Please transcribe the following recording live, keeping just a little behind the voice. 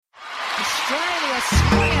Australia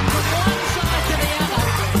swinging from one side to the other.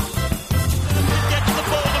 Gets the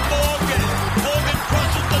ball to Morgan. Morgan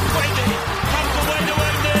crosses the 20. Comes away to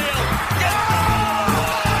O'Neill. Gets the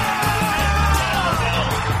ball.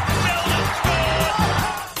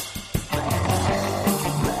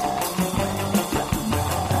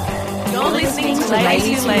 You're listening to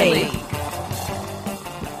Ladies League.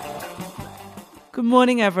 Good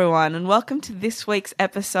morning, everyone, and welcome to this week's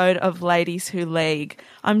episode of Ladies Who League.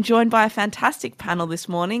 I'm joined by a fantastic panel this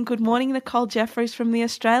morning. Good morning, Nicole Jeffries from The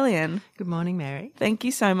Australian. Good morning, Mary. Thank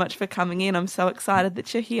you so much for coming in. I'm so excited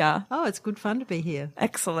that you're here. Oh, it's good fun to be here.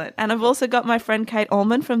 Excellent. And I've also got my friend Kate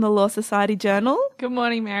Allman from the Law Society Journal. Good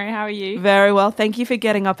morning, Mary. How are you? Very well. Thank you for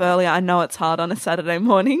getting up early. I know it's hard on a Saturday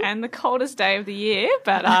morning. And the coldest day of the year,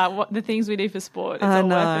 but the things we do for sport, it's all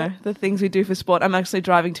worth it. The things we do for sport. I'm actually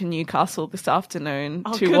driving to Newcastle this afternoon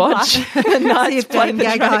to good watch the See Knights if play Dan the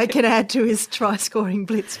Gagai Dragons. can add to his try-scoring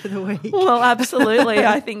blitz for the week. Well, absolutely.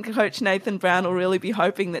 I think Coach Nathan Brown will really be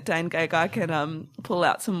hoping that Dane Gagai can pull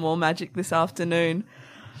out some more magic this afternoon.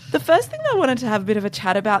 The first thing I wanted to have a bit of a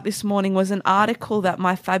chat about this morning was an article that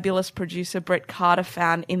my fabulous producer Brett Carter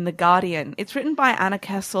found in The Guardian. It's written by Anna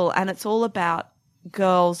Kessel and it's all about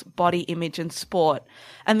girls' body image and sport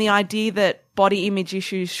and the idea that body image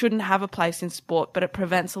issues shouldn't have a place in sport, but it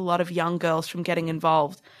prevents a lot of young girls from getting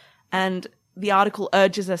involved. And the article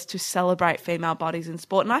urges us to celebrate female bodies in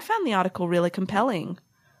sport. And I found the article really compelling.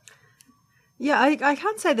 Yeah, I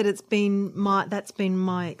can't say that that's been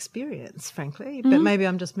my experience, frankly, but maybe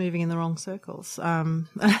I'm just moving in the wrong circles. When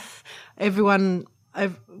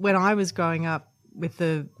I was growing up with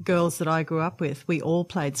the girls that I grew up with, we all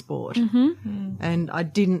played sport, and I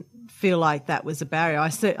didn't feel like that was a barrier. I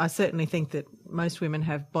certainly think that most women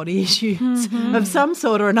have body issues of some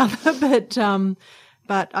sort or another, but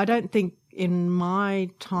I don't think in my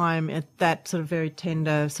time at that sort of very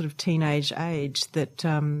tender sort of teenage age that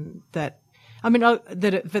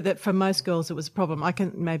for most girls it was a problem.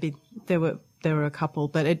 Maybe there were a couple,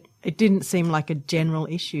 but it didn't seem like a general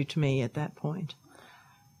issue to me at that point.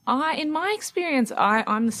 In my experience,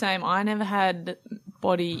 I'm the same. I never had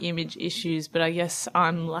body image issues, but I guess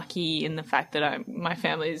I'm lucky in the fact that my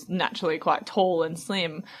family is naturally quite tall and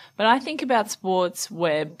slim. But I think about sports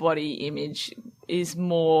where body image is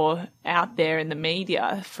more out there in the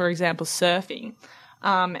media, for example, surfing.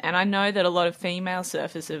 And I know that a lot of female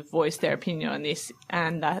surfers have voiced their opinion on this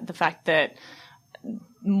and the fact that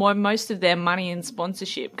most of their money and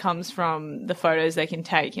sponsorship comes from the photos they can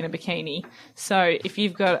take in a bikini. So if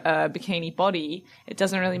you've got a bikini body, it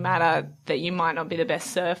doesn't really matter that you might not be the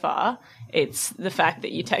best surfer. It's the fact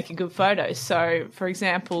that you take a good photo. So, for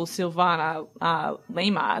example, Silvana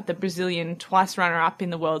Lima, the Brazilian twice runner-up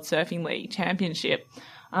in the World Surfing League Championship,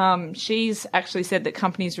 she's actually said that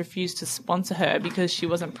companies refused to sponsor her because she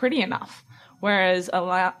wasn't pretty enough. Whereas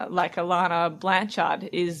Alana Blanchard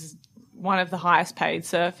is one of the highest paid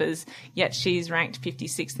surfers, yet she's ranked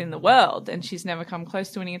 56th in the world and she's never come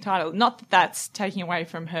close to winning a title. Not that that's taking away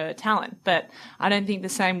from her talent, but I don't think the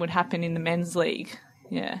same would happen in the men's league.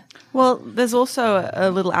 Yeah. Well, there's also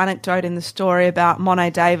a little anecdote in the story about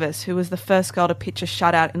Monet Davis, who was the first girl to pitch a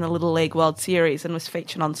shutout in the Little League World Series and was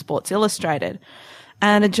featured on Sports Illustrated.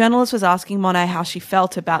 And a journalist was asking Monet how she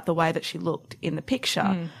felt about the way that she looked in the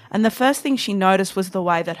picture. And the first thing she noticed was the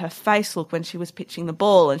way that her face looked when she was pitching the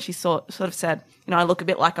ball. And she sort of said, I look a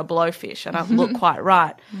bit like a blowfish. I don't look quite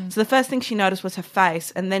right. So the first thing she noticed was her face.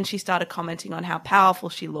 And then she started commenting on how powerful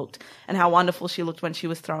she looked and how wonderful she looked when she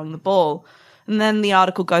was throwing the ball. And then the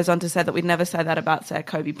article goes on to say that we'd never say that about, say,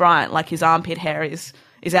 Kobe Bryant, like his armpit hair is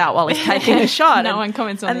out while he's taking a shot. No one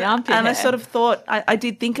comments on the armpit hair. And I sort of thought, I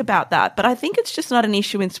did think about that, but I think it's just not an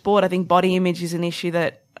issue in sport. I think body image is an issue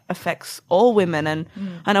that affects all women. And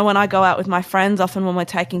I know when I go out with my friends, often when we're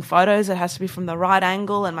taking photos, it has to be from the right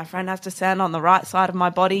angle and my friend has to stand on the right side of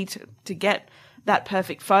my body to get that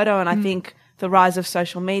perfect photo. And I think the rise of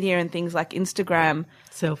social media and things like Instagram.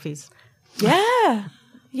 Selfies. Yeah.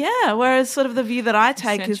 Yeah, whereas sort of the view that I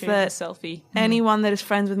take is that selfie. Anyone that is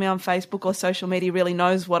friends with me on Facebook or social media really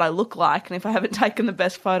knows what I look like, and if I haven't taken the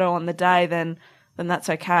best photo on the day, then that's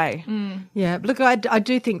okay. Yeah, look, I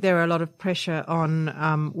do think there are a lot of pressure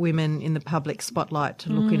on women in the public spotlight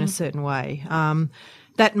to look in a certain way.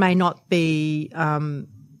 That may not be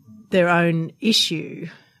their own issue,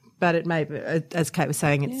 but it may be, as Kate was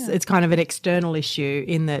saying, it's kind of an external issue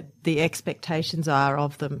in that the expectations are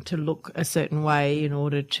of them to look a certain way in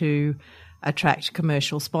order to attract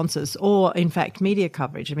commercial sponsors or, in fact, media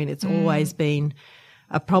coverage. I mean, it's always been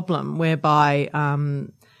a problem whereby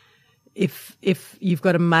if you've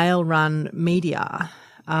got a male-run media,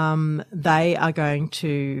 they are going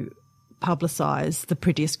to publicise the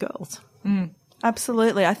prettiest girls.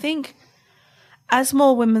 Absolutely. I think as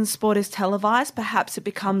more women's sport is televised, perhaps it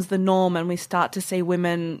becomes the norm and we start to see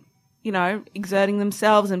women, you know, exerting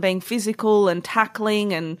themselves and being physical and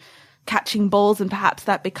tackling and catching balls, and perhaps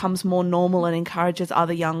that becomes more normal and encourages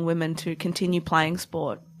other young women to continue playing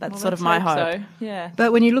sport. That's sort of my hope. So. Yeah.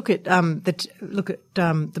 But when you look at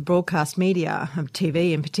the broadcast media,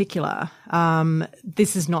 TV in particular,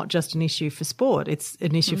 this is not just an issue for sport; it's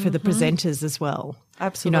an issue for the presenters as well.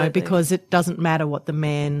 Absolutely, you know, because it doesn't matter what the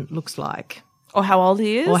man looks like or how old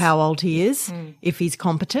he is, if he's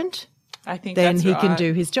competent. I think then that's he right. can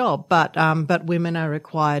do his job. But women are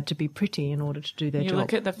required to be pretty in order to do their job. You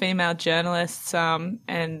look at the female journalists,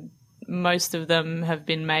 and most of them have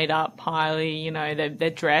been made up highly. You know,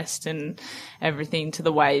 they're dressed and everything to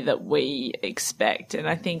the way that we expect. And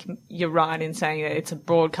I think you're right in saying that it's a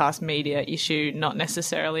broadcast media issue, not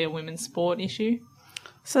necessarily a women's sport issue.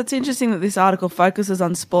 So it's interesting that this article focuses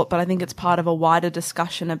on sport, but I think it's part of a wider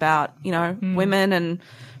discussion about, you know, women and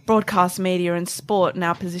broadcast media and sport and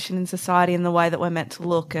our position in society and the way that we're meant to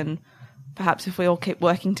look. And perhaps if we all keep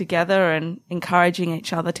working together and encouraging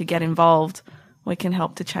each other to get involved, we can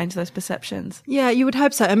help to change those perceptions. Yeah, you would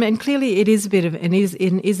hope so. I mean, clearly it is a bit of an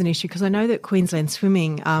issue, because I know that Queensland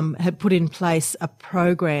Swimming had put in place a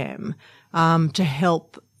program to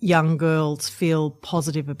help young girls feel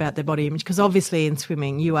positive about their body image, because obviously in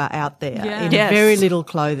swimming you are out there in very little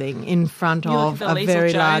clothing in front of a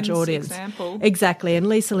very large audience. Example. Exactly, and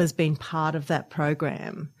Liesl has been part of that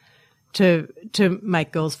program to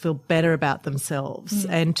make girls feel better about themselves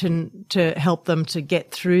and to help them to get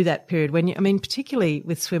through that period particularly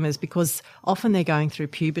with swimmers, because often they're going through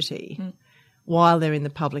puberty while they're in the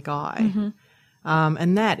public eye,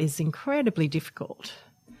 and that is incredibly difficult.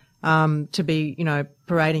 To be, you know,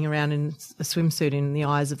 parading around in a swimsuit in the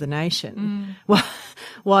eyes of the nation,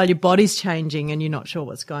 while your body's changing and you're not sure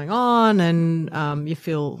what's going on, and you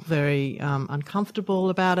feel very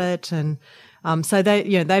uncomfortable about it, and so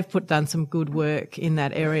they've done some good work in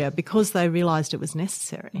that area because they realised it was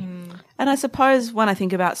necessary. And I suppose when I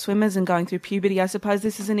think about swimmers and going through puberty, I suppose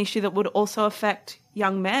this is an issue that would also affect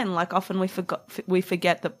young men. Like often we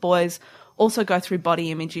forget that boys also go through body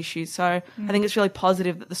image issues. So I think it's really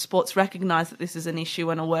positive that the sports recognise that this is an issue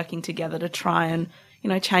and are working together to try and, you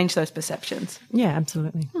know, change those perceptions. Yeah,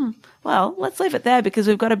 absolutely. Well, let's leave it there because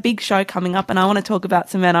we've got a big show coming up and I want to talk about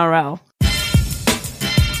some NRL.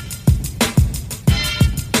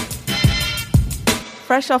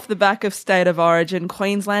 Fresh off the back of State of Origin,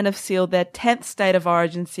 Queensland have sealed their 10th State of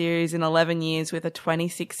Origin series in 11 years with a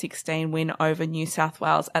 26-16 win over New South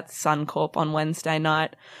Wales at Suncorp on Wednesday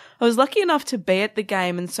night. I was lucky enough to be at the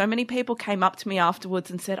game and so many people came up to me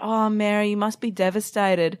afterwards and said, "Oh, Mary, you must be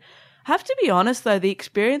devastated." I have to be honest though, the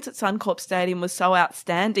experience at Suncorp Stadium was so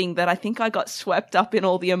outstanding that I think I got swept up in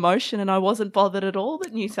all the emotion and I wasn't bothered at all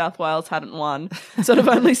that New South Wales hadn't won. Sort of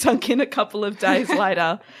only sunk in a couple of days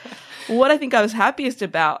later. What I think I was happiest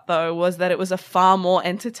about, though, was that it was a far more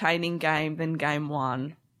entertaining game than Game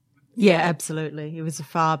 1. Yeah, absolutely. It was a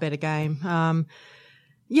far better game.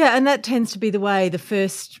 Yeah, and that tends to be the way. The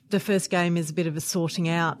first game is a bit of a sorting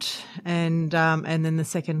out, and then the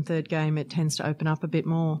second, third game it tends to open up a bit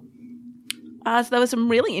more. So there were some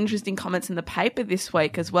really interesting comments in the paper this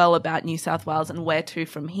week as well about New South Wales and where to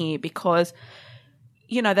from here, because,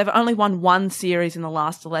 you know, they've only won one series in the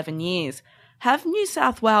last 11 years. Have New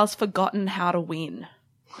South Wales forgotten how to win?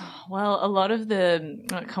 Well, a lot of the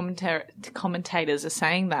commentators are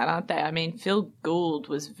saying that, aren't they? I mean, Phil Gould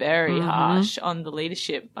was very harsh on the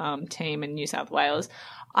leadership team in New South Wales.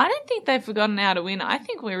 I don't think they've forgotten how to win. I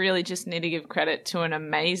think we really just need to give credit to an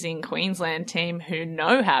amazing Queensland team who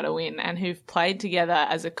know how to win and who've played together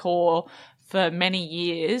as a core for many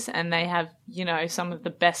years, and they have, you know, some of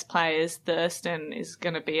the best players. Thurston is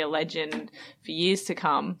going to be a legend for years to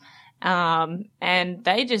come. And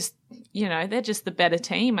they just, you know, they're just the better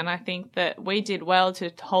team. And I think that we did well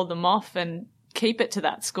to hold them off and keep it to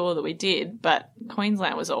that score that we did. But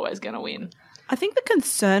Queensland was always going to win. I think the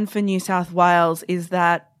concern for New South Wales is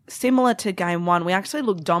that, similar to Game 1, we actually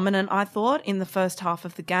looked dominant, I thought, in the first half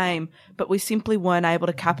of the game, but we simply weren't able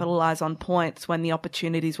to capitalise on points when the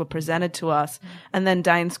opportunities were presented to us. And then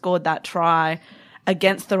Dane scored that try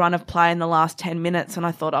against the run of play in the last 10 minutes, and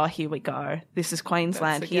I thought, oh, here we go. This is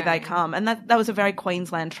Queensland. Here they come. And that was a very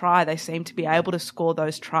Queensland try. They seem to be able to score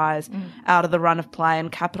those tries out of the run of play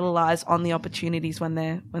and capitalise on the opportunities when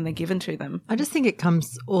they're given to them. I just think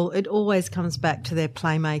it always comes back to their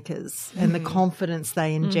playmakers and the confidence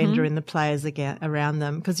they engender in the players around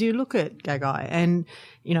them. Because you look at Gagai and,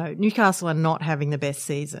 you know, Newcastle are not having the best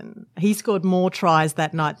season. He scored more tries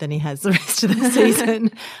that night than he has the rest of the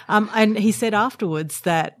season. And he said afterwards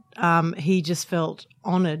that he just felt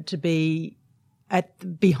honoured to be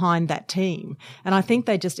behind that team. And I think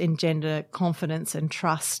they just engender confidence and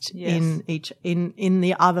trust in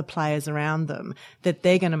the other players around them, that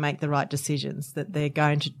they're going to make the right decisions, that they're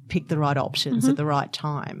going to pick the right options at the right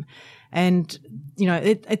time. And, you know,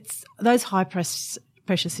 it's those high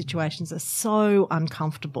pressure situations are so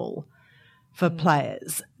uncomfortable for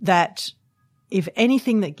players that if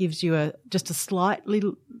anything that gives you just a slightly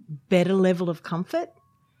better level of comfort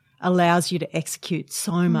allows you to execute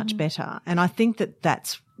so much better. And I think that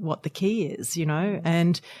that's what the key is, you know,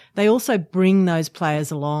 and they also bring those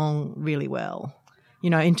players along really well, you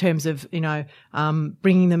know, in terms of, you know,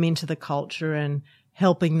 bringing them into the culture and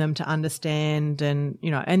helping them to understand, and,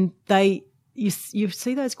 you know, and you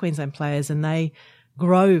see those Queensland players and they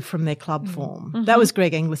grow from their club form. That was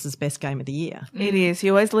Greg Inglis's best game of the year. It is.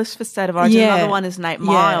 He always lists for State of Origin. Yeah. Another one is Nate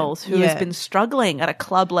Miles, who has been struggling at a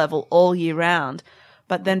club level all year round.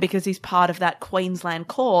 But then because he's part of that Queensland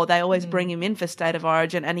core, they always bring him in for State of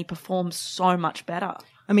Origin and he performs so much better.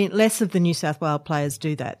 I mean, less of the New South Wales players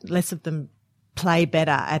do that. Less of them play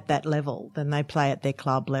better at that level than they play at their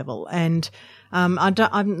club level. And I'm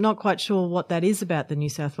not quite sure what that is about the New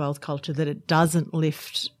South Wales culture, that it doesn't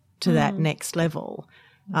lift to that next level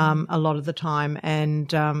a lot of the time.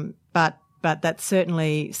 And but that's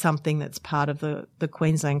certainly something that's part of the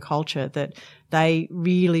Queensland culture, that they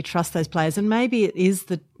really trust those players. And maybe it is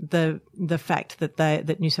the fact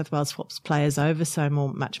that New South Wales swaps players over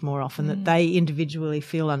much more often, that they individually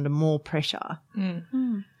feel under more pressure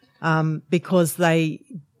because the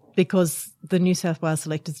New South Wales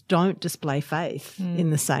selectors don't display faith in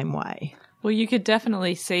the same way. Well, you could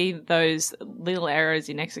definitely see those little errors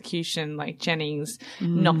in execution, like Jennings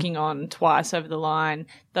knocking on twice over the line.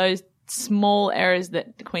 Those small errors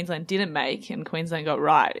that Queensland didn't make and Queensland got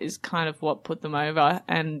right is kind of what put them over.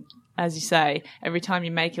 And as you say, every time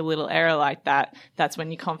you make a little error like that, that's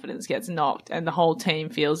when your confidence gets knocked and the whole team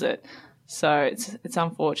feels it. So it's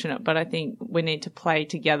unfortunate, but I think we need to play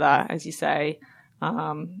together, as you say,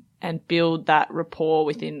 and build that rapport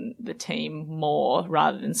within the team more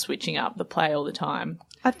rather than switching up the play all the time.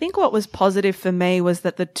 I think what was positive for me was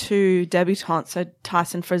that the two debutants, so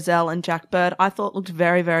Tyson Frizzell and Jack Bird, I thought looked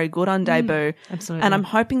very, very good on debut. Absolutely. And I'm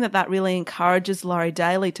hoping that really encourages Laurie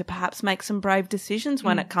Daly to perhaps make some brave decisions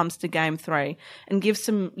when it comes to Game 3 and give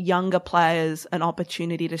some younger players an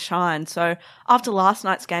opportunity to shine. So after last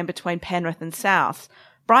night's game between Penrith and South,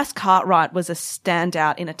 Bryce Cartwright was a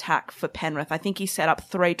standout in attack for Penrith. I think he set up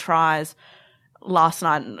 3 tries last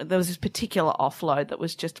night. There was this particular offload that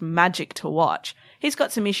was just magic to watch. He's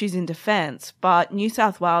got some issues in defence, but New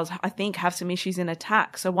South Wales, I think, have some issues in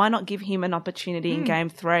attack. So why not give him an opportunity in Game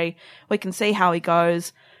 3? We can see how he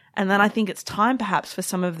goes. And then I think it's time perhaps for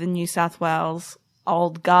some of the New South Wales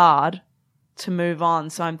old guard to move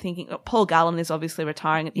on. So I'm thinking Paul Gallen is obviously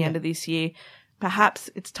retiring at the end of this year. Perhaps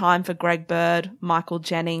it's time for Greg Bird, Michael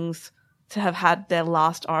Jennings to have had their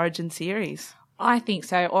last Origin series. I think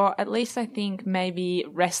so, or at least I think maybe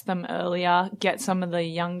rest them earlier, get some of the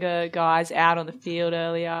younger guys out on the field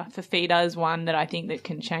earlier. Fafita is one that I think that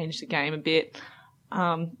can change the game a bit.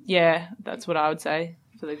 Yeah, that's what I would say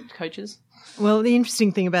for the coaches. Well, the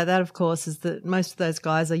interesting thing about that, of course, is that most of those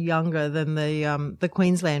guys are younger than the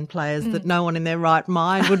Queensland players that no one in their right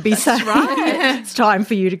mind would be saying, right. It's time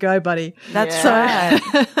for you to go, buddy. That's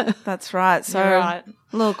right. That's right. So, right.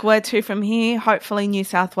 Look, where to from here? Hopefully New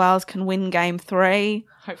South Wales can win Game 3.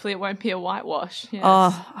 Hopefully it won't be a whitewash. Yes. Oh,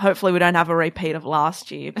 hopefully we don't have a repeat of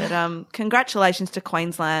last year. But congratulations to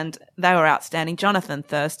Queensland. They were outstanding. Jonathan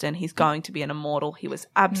Thurston, he's going to be an immortal. He was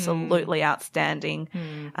absolutely outstanding.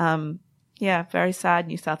 Yeah, very sad,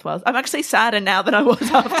 New South Wales. I'm actually sadder now than I was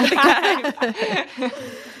after the game.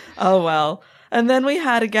 Oh, well. And then we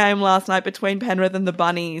had a game last night between Penrith and the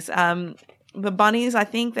Bunnies. The Bunnies, I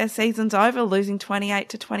think their season's over, losing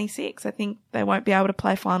 28-26. I think they won't be able to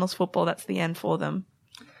play finals football. That's the end for them.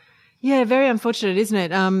 Yeah, very unfortunate, isn't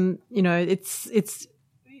it? You know,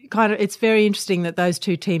 it's very interesting that those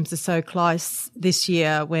two teams are so close this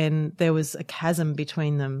year when there was a chasm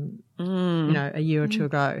between them, you know, a year or two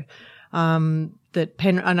ago. That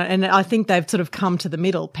and I think they've sort of come to the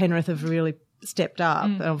middle. Penrith have really stepped up.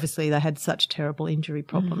 Obviously, they had such terrible injury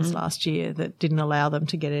problems last year that didn't allow them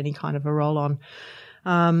to get any kind of a roll on.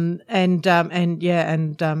 Souths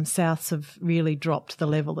have really dropped the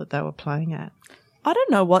level that they were playing at. I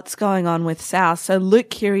don't know what's going on with South. So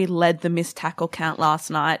Luke Keary led the missed tackle count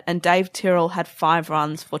last night and Dave Tyrrell had 5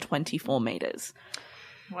 runs for 24 metres.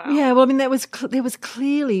 Wow. Yeah, well, I mean, there was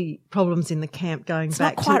clearly problems in the camp going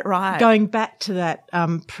back to that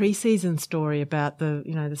pre-season story about the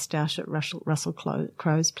stoush at Russell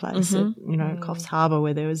Crowe's place at Coffs Harbour,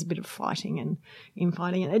 where there was a bit of fighting and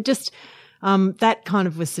infighting, and it just that kind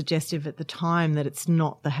of was suggestive at the time that it's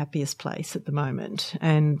not the happiest place at the moment,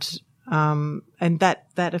 and that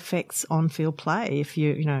affects on-field play.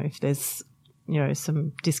 If there's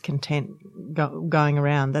some discontent going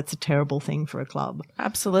around, that's a terrible thing for a club.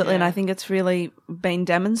 Absolutely, and I think it's really been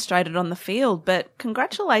demonstrated on the field. But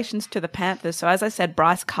congratulations to the Panthers. So as I said,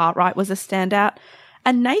 Bryce Cartwright was a standout.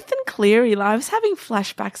 And Nathan Cleary, I was having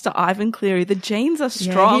flashbacks to Ivan Cleary. The genes are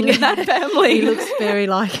strong in that family. He looks very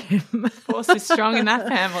like him. Force is strong in that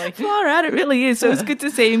family. Far out, it really is. So it was good to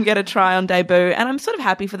see him get a try on debut. And I'm sort of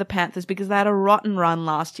happy for the Panthers because they had a rotten run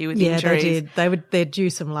last year with injuries. They did. They're due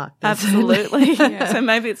some luck. Absolutely. So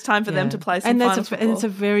maybe it's time for them to play some final football. And it's a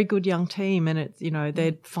very good young team, and it's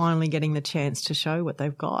they're finally getting the chance to show what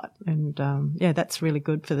they've got. And that's really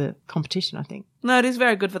good for the competition, I think. No, it is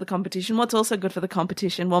very good for the competition. What's also good for the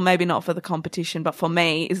competition, well, maybe not for the competition, but for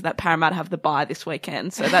me, is that Parramatta have the bye this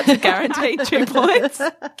weekend. So that's a guaranteed 2 points.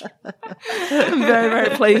 I'm very, very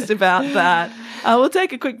pleased about that. We'll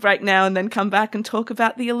take a quick break now and then come back and talk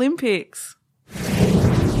about the Olympics.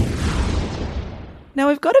 Now,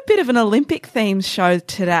 we've got a bit of an Olympic-themed show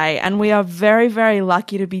today, and we are very, very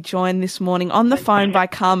lucky to be joined this morning on the phone by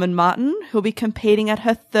Carmen Marton, who'll be competing at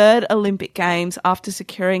her 3rd Olympic Games after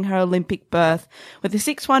securing her Olympic berth with a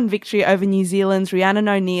 6-1 victory over New Zealand's Rhiannon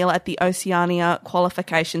O'Neill at the Oceania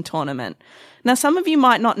qualification tournament. Now, some of you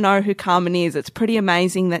might not know who Carmen is. It's pretty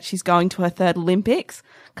amazing that she's going to her 3rd Olympics.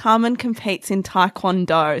 Carmen competes in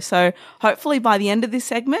Taekwondo. So hopefully by the end of this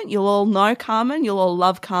segment, you'll all know Carmen, you'll all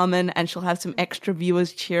love Carmen, and she'll have some extra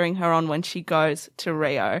viewers cheering her on when she goes to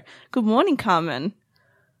Rio. Good morning, Carmen.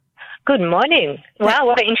 Good morning. Wow,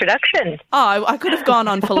 what an introduction. Oh, I could have gone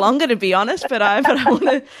on for longer, to be honest, but I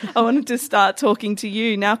wanted to start talking to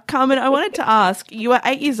you. Now, Carmen, I wanted to ask, you were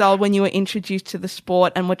 8 years old when you were introduced to the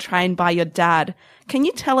sport and were trained by your dad. Can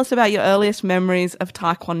you tell us about your earliest memories of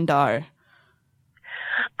Taekwondo?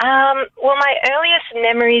 Well, my earliest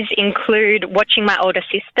memories include watching my older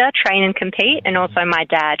sister train and compete, and also my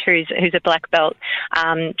dad, who's a black belt,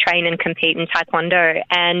 train and compete in Taekwondo.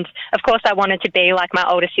 And of course, I wanted to be like my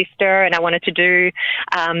older sister, and I wanted to do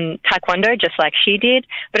Taekwondo just like she did.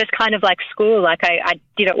 But it's kind of like school. Like I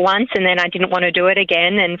did it once, and then I didn't want to do it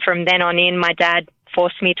again. And from then on in, my dad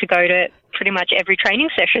forced me to go to pretty much every training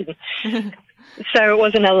session. So it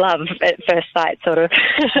wasn't a love at first sight, sort of,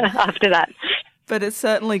 after that. But it's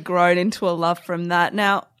certainly grown into a love from that.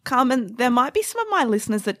 Now, Carmen, there might be some of my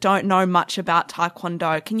listeners that don't know much about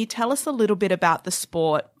Taekwondo. Can you tell us a little bit about the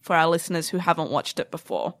sport for our listeners who haven't watched it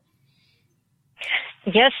before?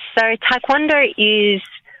 Yes, so Taekwondo is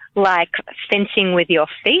like fencing with your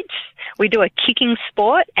feet. We do a kicking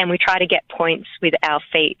sport and we try to get points with our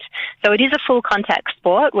feet. So it is a full contact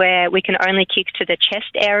sport where we can only kick to the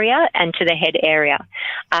chest area and to the head area.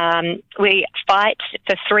 We fight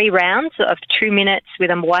for 3 rounds of 2 minutes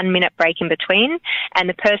with a 1 minute break in between, and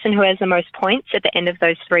the person who has the most points at the end of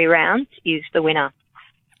those 3 rounds is the winner.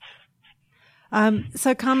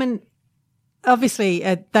 So Carmen, obviously,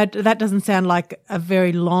 that doesn't sound like a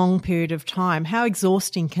very long period of time. How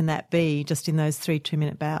exhausting can that be just in those 3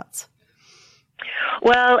 2-minute bouts?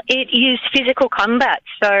 Well, it is physical combat,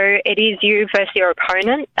 so it is you versus your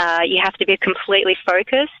opponent. You have to be completely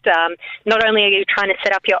focused. Not only are you trying to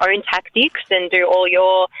set up your own tactics and do all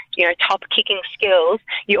your, top kicking skills,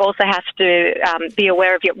 you also have to be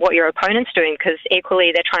aware of what your opponent's doing, because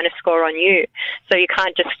equally they're trying to score on you. So you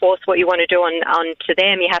can't just force what you want to do onto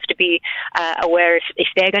them. You have to be aware if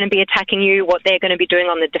they're going to be attacking you, what they're going to be doing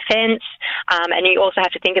on the defence, and you also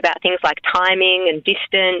have to think about things like timing and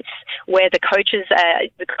distance, where the coaches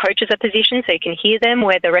are positioned so you can hear them,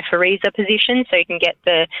 where the referees are positioned so you can get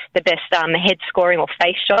the best head scoring or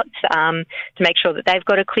face shots to make sure that they've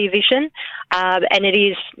got a clear vision. And it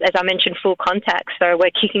is, as I mentioned, full contact. So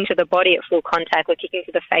we're kicking to the body at full contact. We're kicking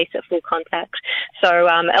to the face at full contact. So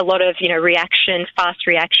a lot of, reaction, fast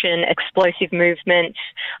reaction, explosive movements,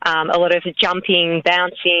 a lot of jumping,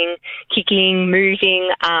 bouncing, kicking,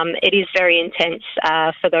 moving. It is very intense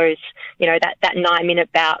for those, that 9 minute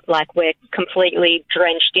bout. Like we're completely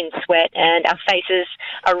drenched in sweat and our faces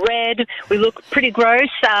are red. We look pretty gross,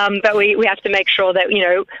 but we have to make sure that,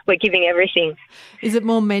 we're giving everything. Is it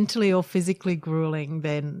more mentally or physically grueling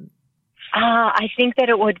then? I think that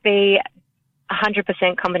it would be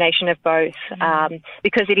 100% combination of both,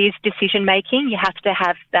 because it is decision making. You have to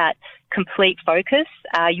have that complete focus.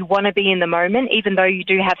 You want to be in the moment, even though you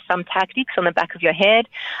do have some tactics on the back of your head,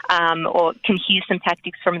 or can hear some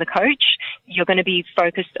tactics from the coach. You're going to be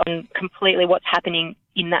focused on completely what's happening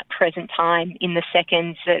in that present time, in the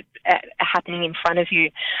seconds that are happening in front of you.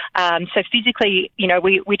 So physically,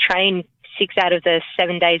 we train 6 out of the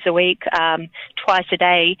 7 days a week, twice a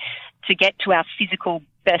day, to get to our physical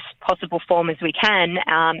best possible form as we can.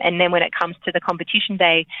 And then when it comes to the competition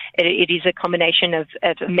day, it is a combination of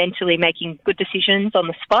mentally making good decisions on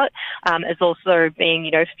the spot, as also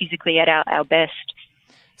being, physically at our best.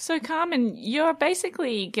 So, Carmen, you're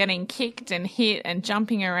basically getting kicked and hit and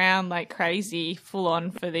jumping around like crazy full on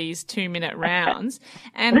for these 2-minute rounds.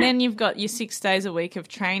 And then you've got your 6 days a week of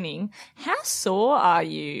training. How sore are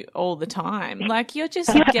you all the time? Like, you're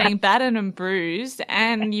getting battered and bruised,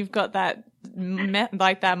 and you've got that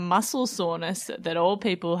muscle soreness that all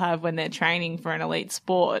people have when they're training for an elite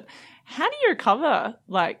sport. How do you recover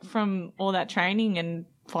from all that training and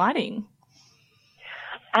fighting?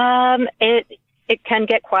 It can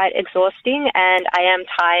get quite exhausting, and I am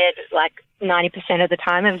tired 90% of the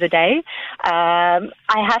time of the day. I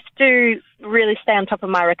have to really stay on top of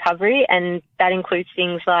my recovery, and that includes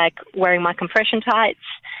things like wearing my compression tights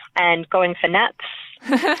and going for naps.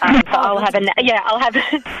 So I'll have a nap. I'll have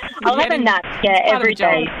a nap. Every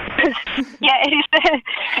day.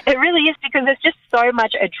 It really is, because there's just so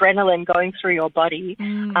much adrenaline going through your body,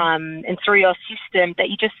 and through your system, that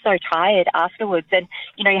you're just so tired afterwards. And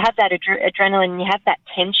you have that adrenaline, you have that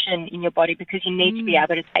tension in your body, because you need to be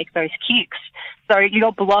able to take those kicks. So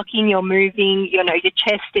you're blocking, you're moving, your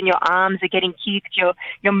chest and your arms are getting kicked.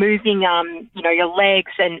 You're moving, your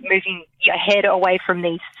legs and moving your head away from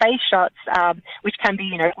these face shots, which can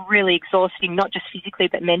be, really exhausting, not just physically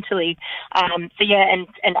but mentally. And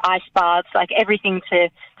ice baths, everything to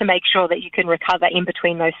make sure that you can recover in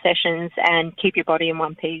between those sessions and keep your body in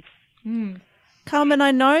one piece. Carmen, I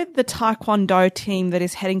know the Taekwondo team that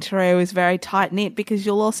is heading to Rio is very tight-knit, because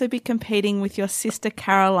you'll also be competing with your sister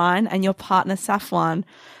Caroline and your partner Safwan.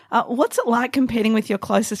 What's it like competing with your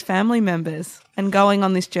closest family members and going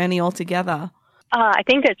on this journey all together? I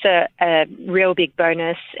think it's a real big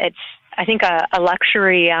bonus. It's, I think, a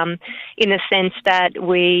luxury in the sense that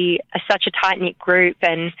we are such a tight-knit group,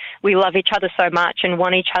 and we love each other so much and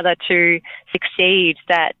want each other to succeed,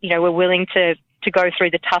 that, we're willing to go through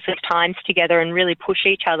the toughest times together and really push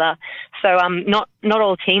each other. So not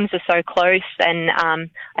all teams are so close, and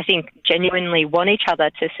I think genuinely want each other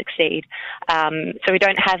to succeed. So we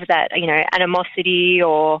don't have that, animosity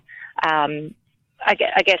or I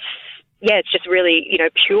guess, it's just really,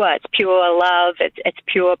 pure. It's pure love. It's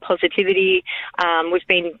pure positivity. We've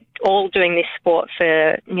been all doing this sport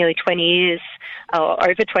for nearly 20 years, or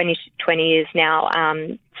over 20 years now.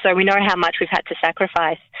 So we know how much we've had to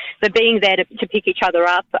sacrifice. So being there to pick each other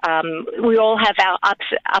up, we all have our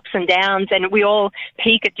ups and downs, and we all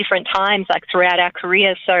peak at different times, throughout our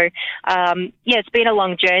career. So, it's been a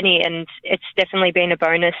long journey, and it's definitely been a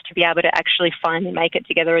bonus to be able to actually finally make it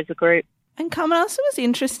together as a group. And Carmen, I also was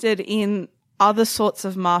interested in other sorts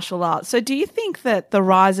of martial arts. So do you think that the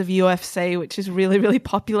rise of UFC, which is really, really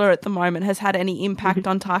popular at the moment, has had any impact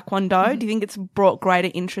on Taekwondo? Do you think it's brought greater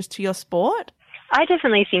interest to your sport? I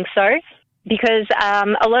definitely think so, because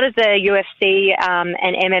a lot of the UFC and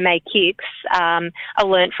MMA kicks are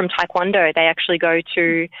learnt from Taekwondo. They actually go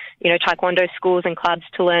to, Taekwondo schools and clubs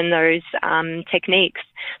to learn those techniques.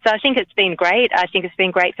 So I think it's been great. I think it's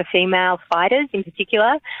been great for female fighters in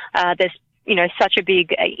particular. There's such a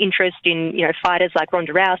big interest in, fighters like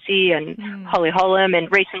Ronda Rousey and Holly Holm,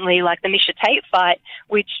 and recently the Misha Tate fight,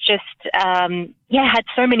 which just, had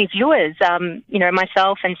so many viewers.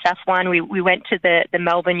 Myself and Safwan, we went to the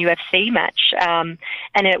Melbourne UFC match,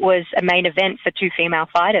 and it was a main event for 2 female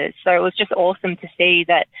fighters. So it was just awesome to see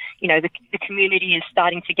that, the community is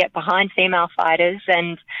starting to get behind female fighters,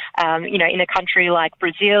 and, in a country like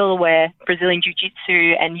Brazil, where Brazilian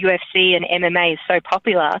Jiu-Jitsu and UFC and MMA is so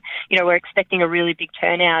popular, we're expecting a really big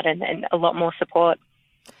turnout and a lot more support.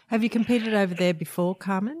 Have you competed over there before,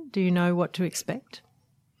 Carmen? Do you know what to expect?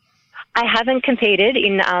 I haven't competed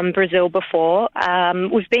in Brazil before.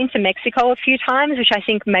 We've been to Mexico a few times, which I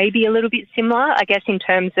think may be a little bit similar, I guess, in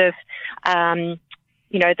terms of,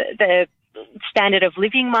 the standard of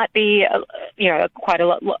living might be, quite a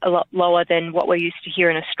lot lower than what we're used to here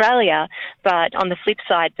in Australia. But on the flip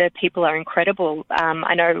side, the people are incredible.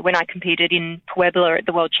 I know when I competed in Puebla at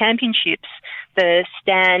the World Championships, the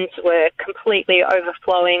stands were completely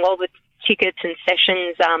overflowing. All the tickets and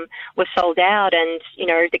sessions were sold out, and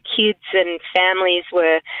the kids and families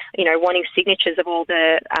were wanting signatures of all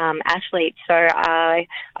the athletes. So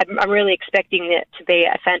I'm really expecting it to be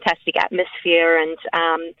a fantastic atmosphere and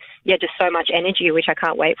just so much energy, which I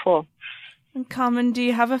can't wait for. And Carmen, do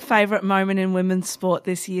you have a favourite moment in women's sport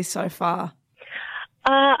this year so far?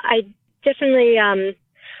 I definitely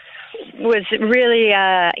was really,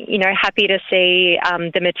 happy to see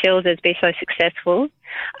the Matildas be so successful.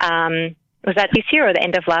 Was that this year or the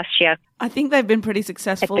end of last year? I think they've been pretty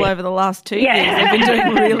successful over the last 2 years. They've been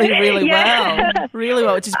doing really, really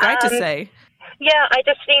well, which is great to see. Yeah, I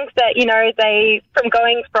just think that, they, from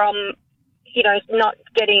going from, not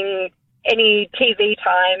getting any TV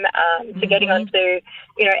time to getting onto,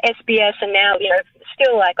 SBS and now,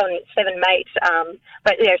 still like on Seven Mates,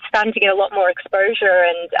 but they're starting to get a lot more exposure,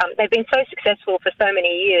 and they've been so successful for so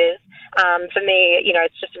many years. For me,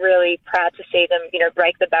 it's just really proud to see them,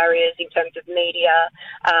 break the barriers in terms of media,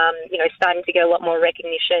 starting to get a lot more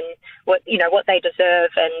recognition, what they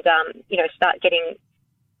deserve, and, start getting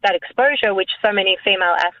that exposure, which so many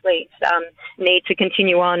female athletes need to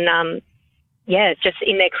continue on, just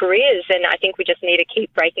in their careers. And I think we just need to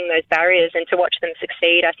keep breaking those barriers and to watch them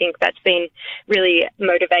succeed. I think that's been really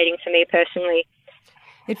motivating for me personally.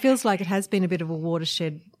 It feels like it has been a bit of a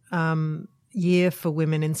watershed year for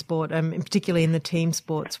women in sport, particularly in the team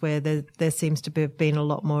sports, where there seems to have been a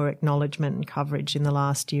lot more acknowledgement and coverage in the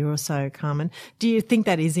last year or so. Carmen, do you think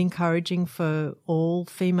that is encouraging for all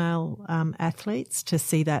female athletes to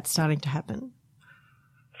see that starting to happen?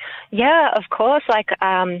 Yeah, of course. I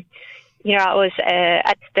was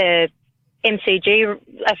at the MCG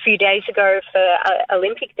a few days ago for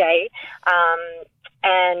Olympic Day,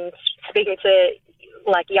 and speaking to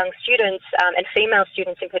young students and female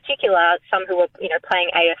students in particular, some who were playing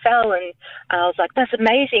AFL, and I was like, "That's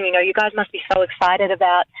amazing! You guys must be so excited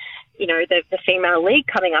about the female league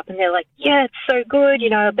coming up." And they're like, "Yeah, it's so good!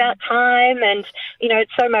 About time!" And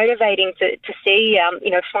it's so motivating to see.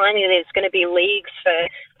 Finally, there's going to be leagues for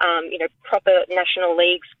proper national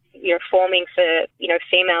leagues. Forming for,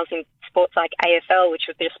 females in sports like AFL, which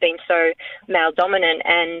have just been so male dominant,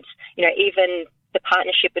 and, even the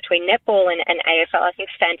partnership between netball and AFL, I think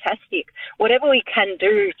is fantastic. Whatever we can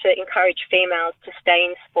do to encourage females to stay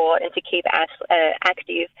in sport and to keep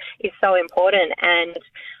active is so important. And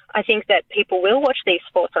I think that people will watch these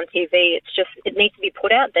sports on TV. It needs to be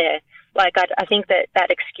put out there. I think that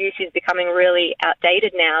excuse is becoming really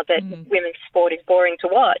outdated now, that women's sport is boring to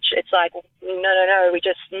watch. It's like, no, we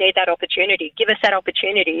just need that opportunity. Give us that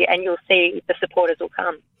opportunity and you'll see the supporters will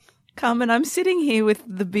come. Carmen, I'm sitting here with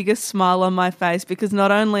the biggest smile on my face because not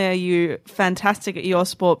only are you fantastic at your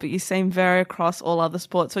sport, but you seem very across all other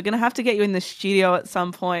sports. We're going to have to get you in the studio at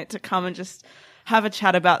some point to come and just have a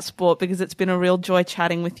chat about sport, because it's been a real joy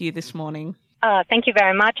chatting with you this morning. Thank you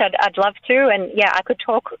very much. I'd love to, and I could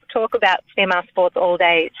talk about female sports all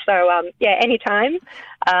day. So anytime.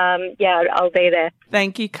 I'll be there.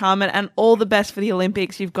 Thank you, Carmen, and all the best for the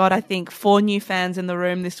Olympics. You've got, I think, 4 new fans in the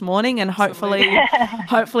room this morning, and hopefully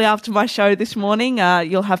after my show this morning,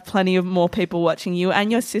 you'll have plenty of more people watching you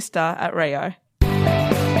and your sister at Rio.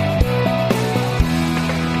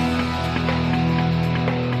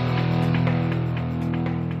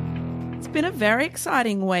 It's been a very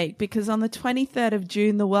exciting week because on the 23rd of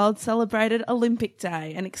June, the world celebrated Olympic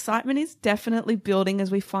Day, and excitement is definitely building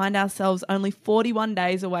as we find ourselves only 41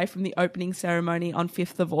 days away from the opening ceremony on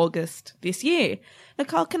 5th of August this year.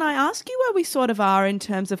 Nicole, can I ask you where we sort of are in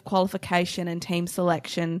terms of qualification and team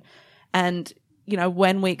selection and,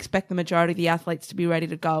 when we expect the majority of the athletes to be ready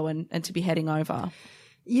to go and to be heading over?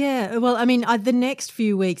 Yeah, well, I mean, the next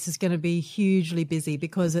few weeks is going to be hugely busy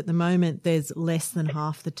because at the moment there's less than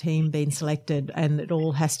half the team being selected, and it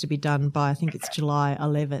all has to be done by, I think it's July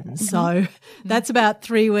 11. So that's about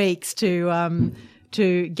 3 weeks to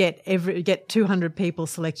get 200 people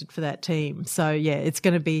selected for that team. So yeah, it's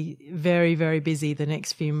going to be very, very busy the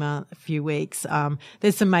next few weeks.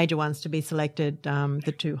 There's some major ones to be selected.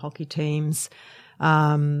 The 2 hockey teams,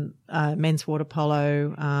 men's water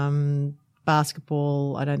polo,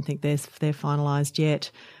 basketball, I don't think they're finalised yet.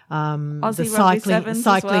 Aussie the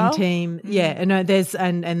cycling team,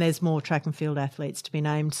 there's more track and field athletes to be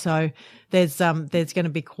named. So there's going to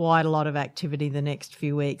be quite a lot of activity the next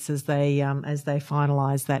few weeks as they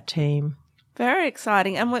finalise that team. Very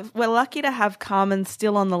exciting, and we're lucky to have Carmen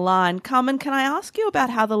still on the line. Carmen, can I ask you about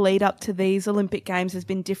how the lead up to these Olympic Games has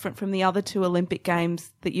been different from the other 2 Olympic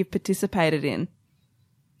Games that you've participated in?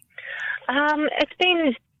 It's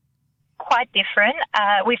been quite different.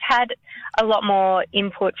 We've had a lot more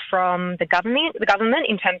input from the government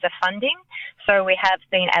in terms of funding. So we have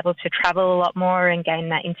been able to travel a lot more and gain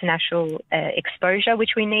that international exposure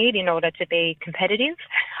which we need in order to be competitive.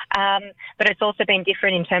 But it's also been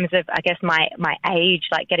different in terms of, I guess, my age,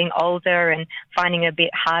 like getting older and finding it a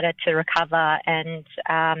bit harder to recover and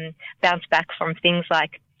bounce back from things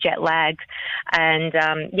like jet lag. And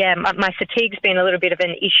my fatigue's been a little bit of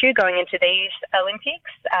an issue going into these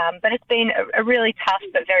Olympics. But it's been a really tough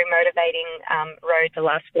but very motivating road the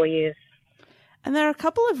last 4 years. And there are a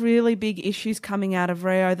couple of really big issues coming out of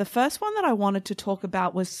Rio. The first one that I wanted to talk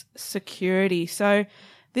about was security. So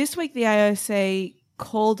this week the AOC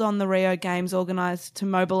called on the Rio Games organised to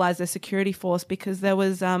mobilise their security force because there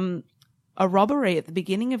was a robbery at the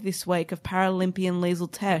beginning of this week of Paralympian Liesl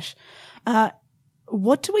Tesh.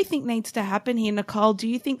 What do we think needs to happen here, Nicole? Do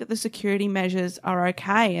you think that the security measures are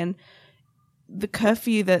okay? And the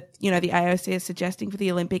curfew that, the AOC is suggesting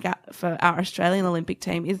for our Australian Olympic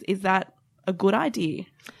team, is that a good idea?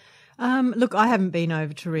 Look, I haven't been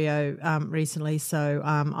over to Rio recently, so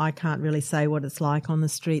I can't really say what it's like on the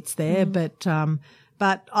streets there. But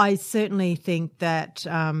I certainly think that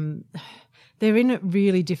they're in a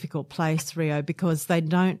really difficult place, Rio, because they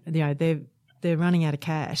don't, they're running out of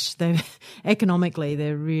cash. Economically,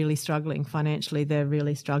 they're really struggling. Financially, they're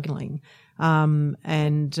really struggling.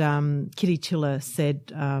 Kitty Chiller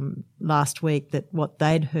said last week that what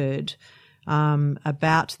they'd heard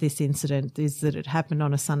about this incident is that it happened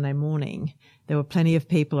on a Sunday morning. There were plenty of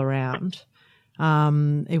people around.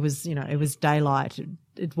 It was daylight.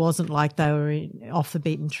 It wasn't like they were off the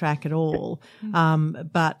beaten track at all.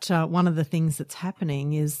 But one of the things that's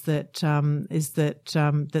happening is that some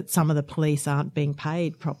of the police aren't being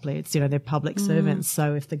paid properly. It's, they're public servants.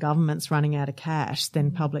 So if the government's running out of cash, then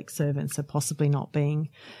public servants are possibly not being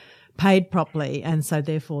paid properly. And so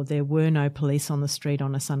therefore there were no police on the street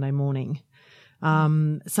on a Sunday morning.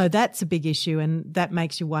 So that's a big issue, and that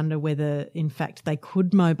makes you wonder whether, in fact, they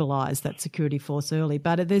could mobilise that security force early.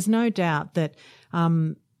 But there's no doubt that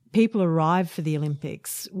people arrive for the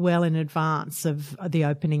Olympics well in advance of the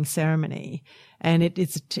opening ceremony, and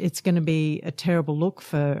it's going to be a terrible look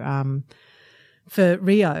for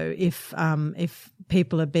Rio if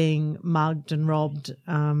people are being mugged and robbed,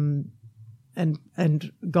 and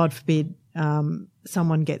God forbid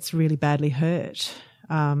someone gets really badly hurt.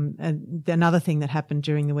 And another thing that happened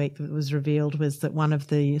during the week that was revealed was that one of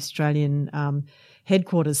the Australian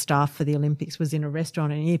headquarters staff for the Olympics was in a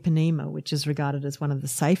restaurant in Ipanema, which is regarded as one of the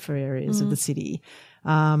safer areas of the city.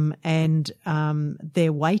 Their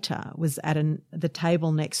waiter was at the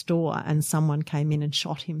table next door, and someone came in and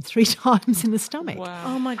shot him 3 times in the stomach. Wow.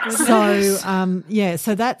 Oh my goodness.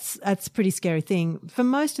 So that's a pretty scary thing. For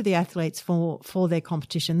most of the athletes for their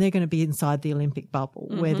competition, they're going to be inside the Olympic bubble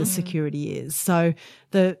where the security is. So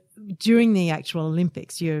during the actual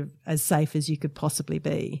Olympics, you're as safe as you could possibly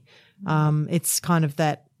be. It's kind of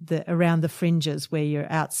around the fringes where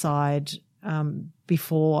you're outside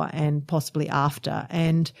before and possibly after,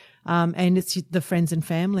 and it's the friends and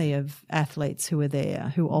family of athletes who are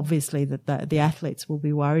there, who obviously the athletes will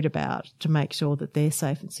be worried about to make sure that they're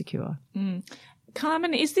safe and secure.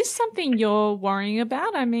 Carmen, is this something you're worrying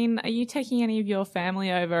about? I mean, are you taking any of your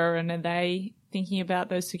family over, and are they thinking about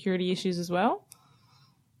those security issues as well?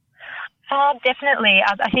 Definitely.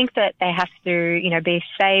 I think that they have to, be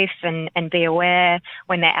safe and be aware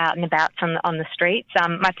when they're out and about on the streets.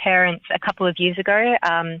 My parents, a couple of years ago,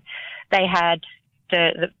 they had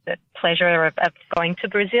the pleasure of going to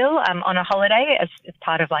Brazil on a holiday as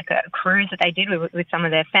part of like a cruise that they did with some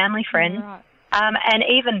of their family friends. Right. And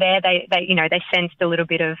even there, they sensed a little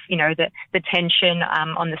bit of, the tension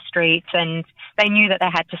on the streets, and they knew that they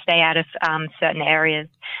had to stay out of certain areas.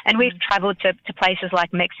 And we've travelled to places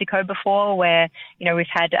like Mexico before, where, we've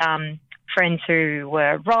had friends who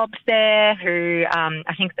were robbed there, who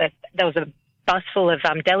I think that there was a bus full of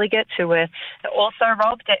delegates who were also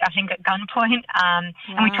robbed, I think, at gunpoint. And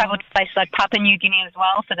we travelled to places like Papua New Guinea as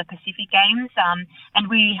well for the Pacific Games. And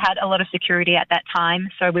we had a lot of security at that time,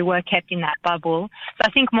 so we were kept in that bubble. So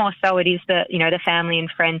I think more so it is the family and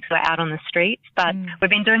friends who are out on the streets. But we've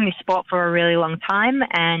been doing this sport for a really long time,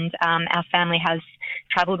 and our family has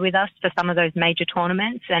travelled with us for some of those major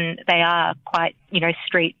tournaments, and they are quite,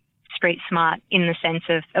 street smart in the sense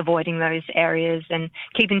of avoiding those areas and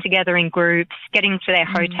keeping together in groups, getting to their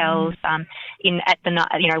hotels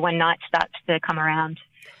when night starts to come around.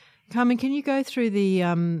 Carmen, can you go through the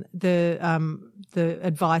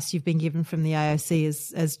advice you've been given from the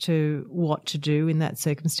AOC as to what to do in that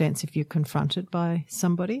circumstance if you're confronted by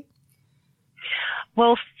somebody?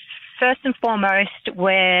 Well, first and foremost,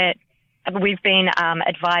 we're we've been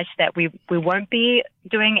advised that we won't be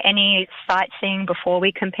doing any sightseeing before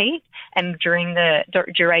we compete and during the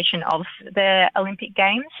duration of the Olympic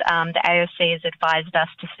Games. The AOC has advised us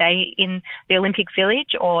to stay in the Olympic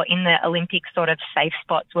Village or in the Olympic sort of safe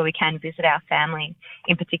spots where we can visit our family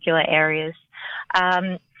in particular areas.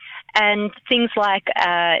 And things like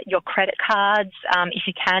your credit cards, if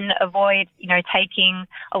you can avoid, taking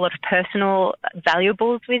a lot of personal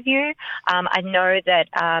valuables with you. I know that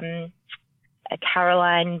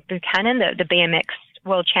Caroline Buchanan, the BMX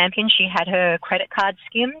world champion, she had her credit card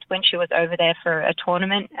skimmed when she was over there for a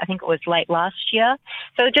tournament. I think it was late last year.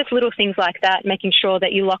 So just little things like that, making sure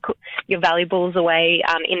that you lock your valuables away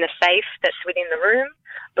in the safe that's within the room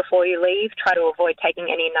before you leave. Try to avoid taking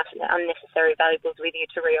any unnecessary valuables with you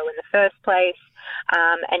to Rio in the first place,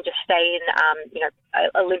 and just stay in,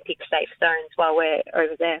 Olympic safe zones while we're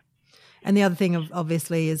over there. And the other thing,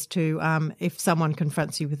 obviously, is to, if someone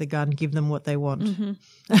confronts you with a gun, give them what they want. Mm-hmm.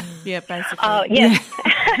 Yeah, basically. Oh, yes.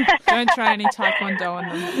 Don't try any Taekwondo on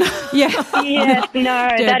them. Yeah. Yes, no,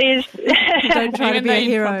 that is... Don't try to be a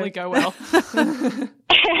hero. Probably go well.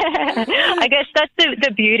 I guess that's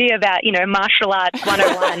the beauty about, martial arts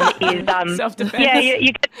 101 is... Self-defense. Yeah,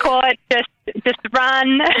 you get caught, just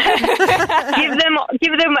run.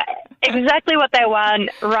 give them exactly what they want,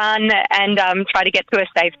 run, and try to get to a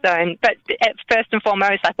safe zone. But first and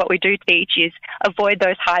foremost, like what we do teach is avoid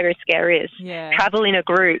those high-risk areas. Yeah. Travel in a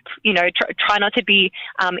group. Try not to be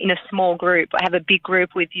in a small group. Have a big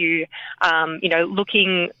group with you.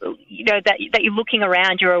 Looking, that you're looking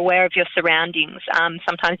around. You're aware of your surroundings.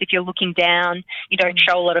 Sometimes if you're looking down, you don't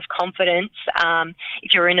show a lot of confidence.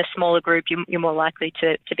 If you're in a smaller group, you're more likely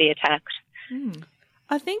to be attacked.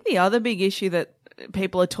 I think the other big issue that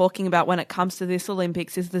people are talking about when it comes to this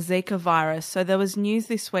Olympics is the Zika virus. So there was news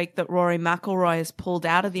this week that Rory McIlroy has pulled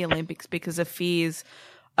out of the Olympics because of fears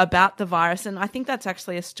about the virus. And I think that's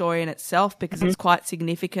actually a story in itself because it's quite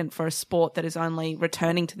significant for a sport that is only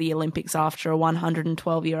returning to the Olympics after a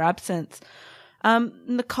 112-year absence.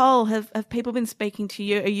 Nicole, have people been speaking to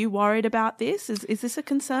you? Are you worried about this? Is this a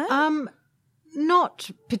concern?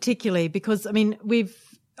 Not particularly, because,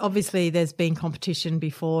 obviously there's been competition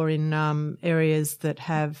before in areas that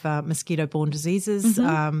have mosquito-borne diseases.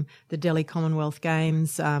 The Delhi Commonwealth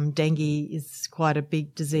Games, dengue is quite a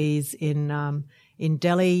big disease in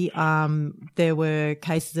Delhi. There were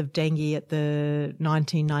cases of dengue at the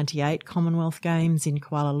 1998 Commonwealth Games in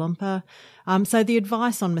Kuala Lumpur. So the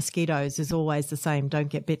advice on mosquitoes is always the same: don't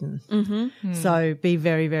get bitten. So be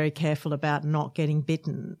very, very careful about not getting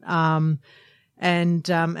bitten. And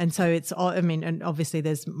so it's, and obviously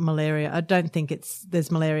there's malaria. I don't think there's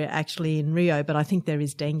malaria actually in Rio, but I think there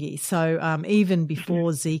is dengue. So, even before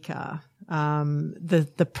Zika,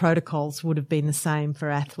 the protocols would have been the same for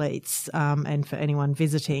athletes, and for anyone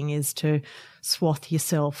visiting, is to swath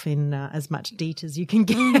yourself in as much DEET as you can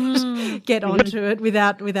get onto it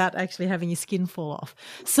without actually having your skin fall off.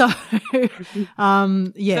 So, yeah.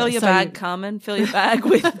 Fill your bag, Carmen. Fill your bag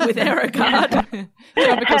with Aerocard.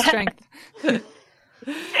 Tropical strength.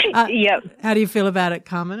 Yep. How do you feel about it,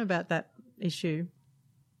 Carmen, about that issue?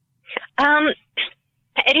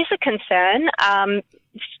 It is a concern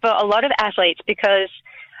for a lot of athletes because,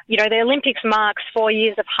 the Olympics marks 4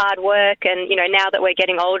 years of hard work, and, now that we're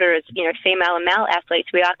getting older as, female and male athletes,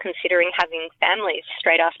 we are considering having families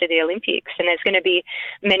straight after the Olympics, and there's going to be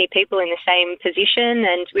many people in the same position,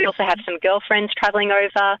 and we also have some girlfriends travelling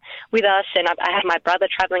over with us, and I have my brother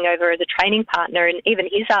travelling over as a training partner, and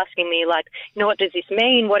even he's asking me, like, what does this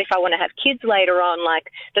mean? What if I want to have kids later on?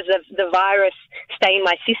 Like, does the virus stay in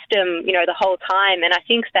my system, the whole time? And I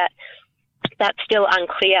think that's still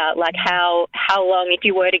unclear, like how long, if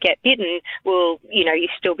you were to get bitten, will, you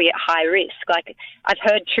still be at high risk. Like, I've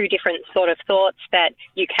heard two different sort of thoughts, that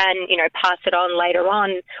you can, pass it on later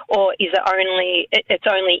on, or is it's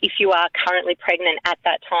only if you are currently pregnant at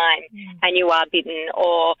that time and you are bitten,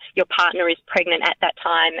 or your partner is pregnant at that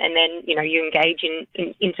time and then, you engage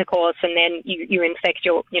in intercourse and then you infect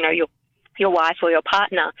your wife or your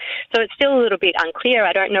partner. So it's still a little bit unclear.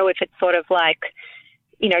 I don't know if it's sort of like,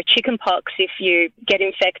 chickenpox. If you get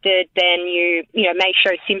infected, then you may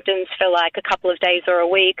show symptoms for like a couple of days or a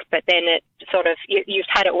week, but then it sort of, you've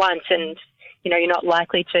had it once and, you're not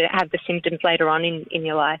likely to have the symptoms later on in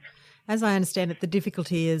your life. As I understand it, the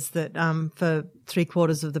difficulty is that for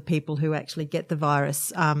 3/4 of the people who actually get the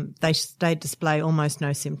virus, they display almost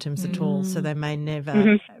no symptoms at all, so they may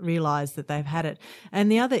never realise that they've had it.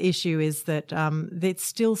 And the other issue is that it's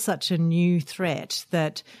still such a new threat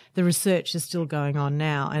that the research is still going on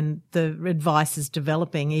now, and the advice is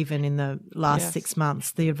developing. Even in the last 6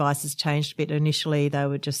 months, the advice has changed a bit. Initially, they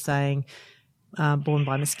were just saying, borne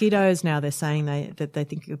by mosquitoes. Now they're saying that they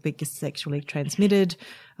think it could be sexually transmitted.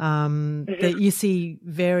 That you see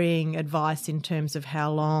varying advice in terms of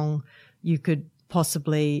how long you could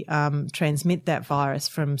possibly transmit that virus,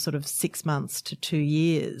 from sort of 6 months to 2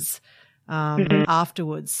 years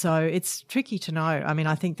afterwards. So it's tricky to know. I mean,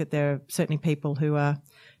 I think that there are certainly people who are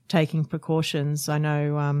taking precautions. I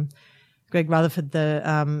know Greg Rutherford,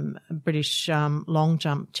 the British long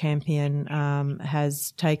jump champion,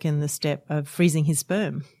 has taken the step of freezing his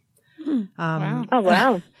sperm. Wow. Oh,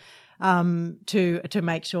 wow. To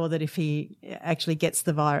make sure that if he actually gets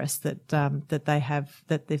the virus, that they have,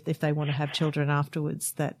 that if they want to have children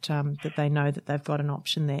afterwards, that they know that they've got an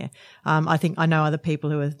option there. I know other people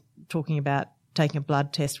who are talking about taking a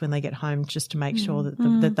blood test when they get home, just to make sure that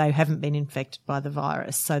that they haven't been infected by the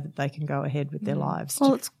virus, so that they can go ahead with their lives.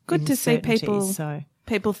 Well, it's good to see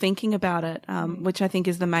people thinking about it, which I think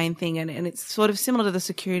is the main thing. And it's sort of similar to the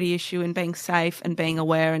security issue and being safe and being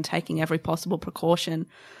aware and taking every possible precaution.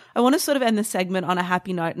 I want to sort of end the segment on a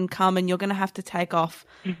happy note, and Carmen, you're going to have to take off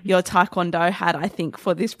your Taekwondo hat, I think,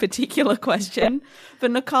 for this particular question.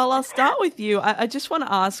 But Nicole, I'll start with you. I just want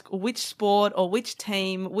to ask, which sport or which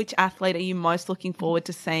team, which athlete are you most looking forward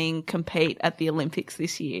to seeing compete at the Olympics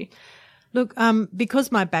this year? Look,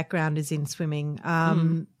 because my background is in swimming,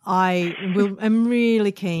 I'm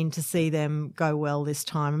really keen to see them go well this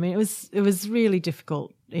time. I mean, it was really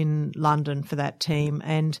difficult in London for that team,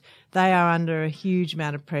 and they are under a huge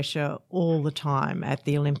amount of pressure all the time at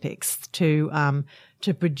the Olympics to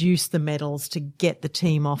produce the medals, to get the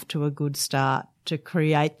team off to a good start, to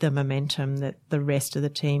create the momentum that the rest of the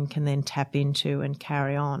team can then tap into and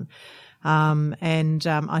carry on.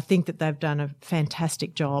 I think that they've done a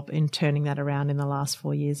fantastic job in turning that around in the last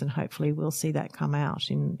 4 years, and hopefully we'll see that come out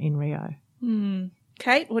in Rio.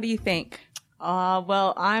 Kate, what do you think?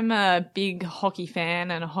 Well, I'm a big hockey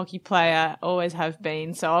fan and a hockey player, always have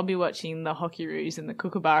been, so I'll be watching the Hockeyroos and the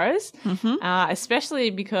Kookaburras,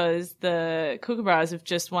 especially because the Kookaburras have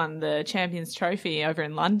just won the Champions Trophy over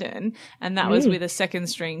in London, and that was with a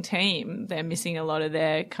second-string team. They're missing a lot of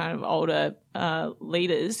their kind of older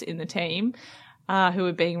leaders in the team who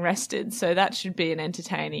are being rested, so that should be an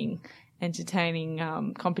entertaining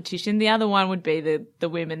competition. The other one would be the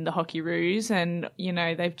women, the Hockeyroos, and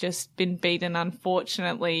they've just been beaten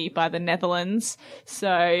unfortunately by the Netherlands.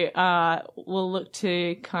 So we'll look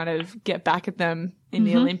to kind of get back at them in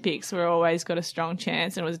the Olympics. We're always got a strong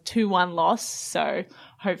chance, and it was a 2-1 loss. So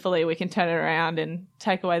hopefully we can turn it around and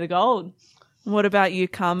take away the gold. What about you,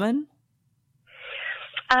 Carmen?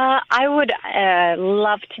 I would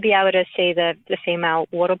love to be able to see the female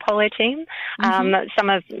water polo team. Some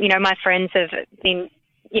of my friends have been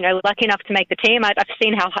lucky enough to make the team. I've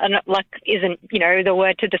seen how hard, luck isn't the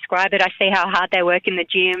word to describe it. I see how hard they work in the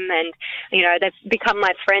gym, and they've become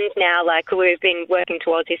my friends now. Like, we've been working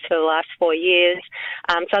towards this for the last 4 years.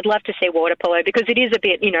 So I'd love to see water polo, because it is a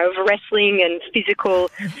bit of wrestling and physical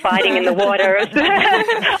fighting in the water as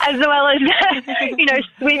well as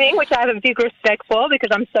swimming, which I have a big respect for because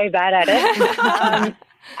I'm so bad at it.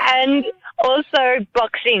 And also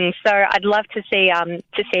boxing. So I'd love to see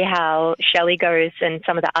how Shelley goes and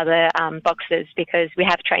some of the other boxers, because we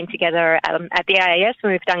have trained together at the AIS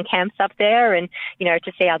when we've done camps up there, and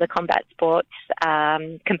to see other combat sports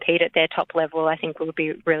compete at their top level, I think will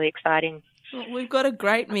be really exciting. Well, we've got a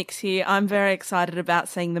great mix here. I'm very excited about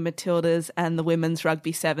seeing the Matildas and the women's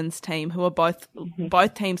rugby sevens team, who are both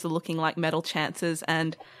teams are looking like medal chances.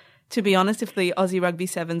 And to be honest, if the Aussie Rugby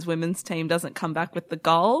Sevens women's team doesn't come back with the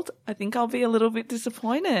gold, I think I'll be a little bit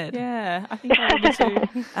disappointed. Yeah, I think I will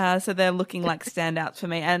be too. So they're looking like standouts for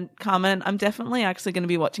me. And Carmen, I'm definitely actually going to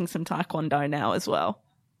be watching some Taekwondo now as well.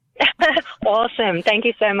 Awesome. Thank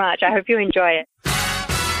you so much. I hope you enjoy it.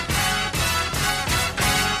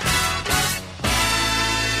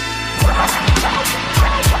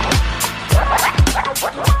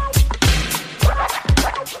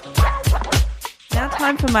 Now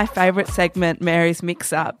time for my favourite segment, Mary's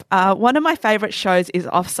Mix-Up. One of my favourite shows is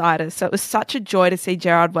Offsiders, so it was such a joy to see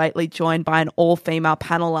Gerard Whateley joined by an all-female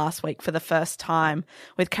panel last week for the first time,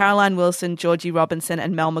 with Caroline Wilson, Georgie Robinson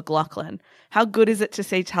and Mel McLaughlin. How good is it to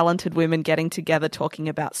see talented women getting together talking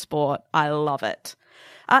about sport? I love it.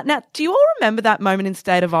 Now, do you all remember that moment in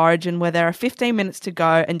State of Origin where there are 15 minutes to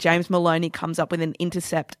go and James Maloney comes up with an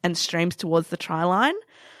intercept and streams towards the try line?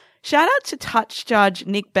 Shout out to touch judge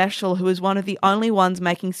Nick Beschel, who was one of the only ones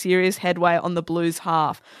making serious headway on the Blues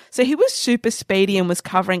half. So he was super speedy and was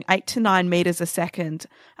covering 8 to 9 metres a second.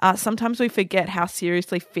 Sometimes we forget how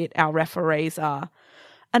seriously fit our referees are.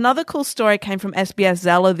 Another cool story came from SBS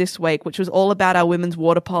Zella this week, which was all about our women's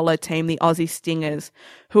water polo team, the Aussie Stingers,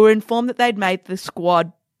 who were informed that they'd made the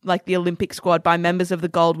squad like the Olympic squad by members of the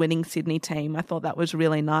gold-winning Sydney team. I thought that was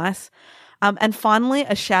really nice. And finally,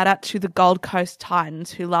 a shout out to the Gold Coast Titans,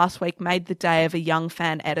 who last week made the day of a young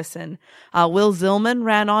fan, Edison. Will Zillman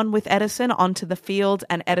ran on with Edison onto the field,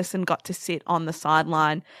 and Edison got to sit on the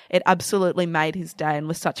sideline. It absolutely made his day and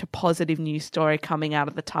was such a positive news story coming out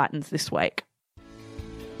of the Titans this week.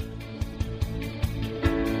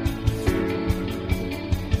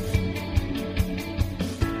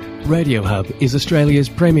 Radio Hub is Australia's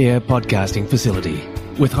premier podcasting facility.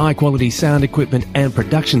 With high-quality sound equipment and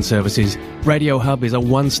production services, Radio Hub is a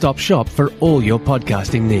one-stop shop for all your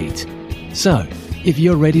podcasting needs. So, if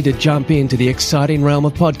you're ready to jump into the exciting realm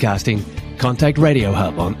of podcasting, contact Radio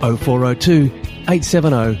Hub on 0402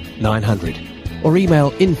 870 900 or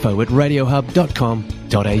email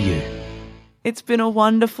info@radiohub.com.au. It's been a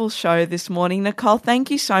wonderful show this morning. Nicole,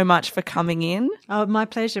 thank you so much for coming in. Oh, my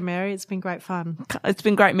pleasure, Mary. It's been great fun. It's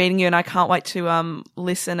been great meeting you, and I can't wait to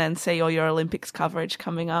listen and see all your Olympics coverage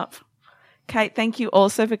coming up. Kate, thank you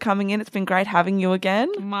also for coming in. It's been great having you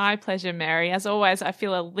again. My pleasure, Mary. As always, I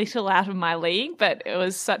feel a little out of my league, but it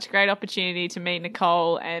was such a great opportunity to meet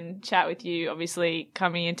Nicole and chat with you, obviously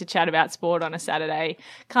coming in to chat about sport on a Saturday.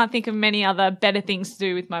 Can't think of many other better things to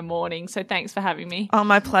do with my morning, so thanks for having me. Oh,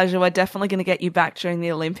 my pleasure. We're definitely going to get you back during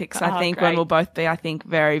the Olympics, I think, when we'll both be,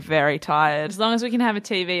 very, very tired. As long as we can have a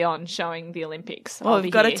TV on showing the Olympics. Well,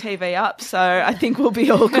 we've got a TV up, so I think we'll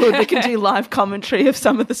be all good. We can do live commentary of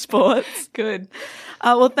some of the sports. Good.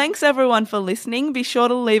 Well, thanks everyone for listening. Be sure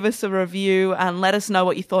to leave us a review and let us know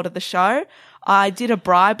what you thought of the show. I did a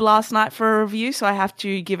bribe last night for a review, so I have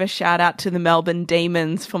to give a shout out to the Melbourne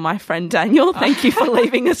Demons for my friend Daniel. Thank you for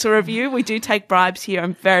leaving us a review. We do take bribes here.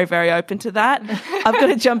 I'm very, very open to that. I've got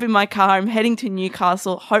to jump in my car. I'm heading to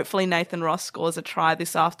Newcastle. Hopefully Nathan Ross scores a try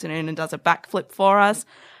this afternoon and does a backflip for us.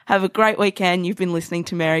 Have a great weekend. You've been listening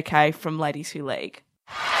to Mary Kay from Ladies Who League.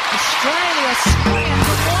 Australia swinging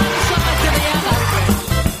from one side to the other.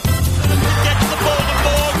 Gets the ball to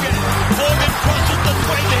Morgan. Morgan crosses the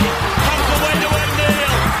 20. Comes away to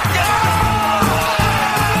O'Neill.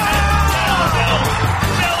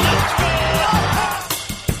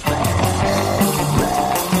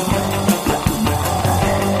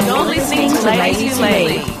 You're listening to Ladies Who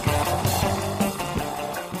League.